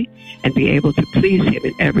holy and be able to please him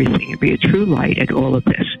in everything and be a true light in all of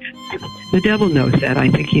this. The devil knows that. I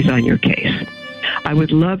think he's on your case. I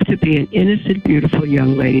would love to be an innocent, beautiful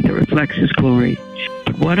young lady that reflects his glory.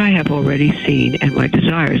 But what I have already seen and my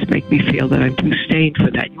desires make me feel that I'm too stained for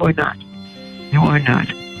that. You are not. You are not.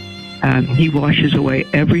 He washes away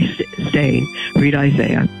every stain. Read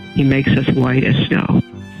Isaiah. He makes us white as snow.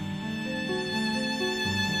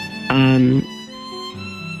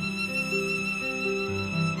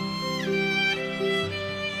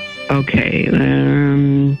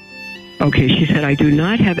 Okay, she said, I do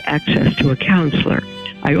not have access to a counselor.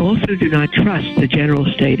 I also do not trust the general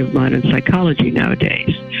state of modern psychology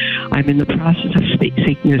nowadays. I'm in the process of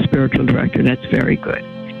seeking a spiritual director. That's very good.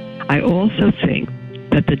 I also think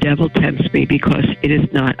that the devil tempts me because it is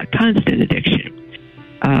not a constant addiction.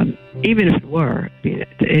 Even if it were,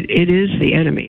 it is the enemy.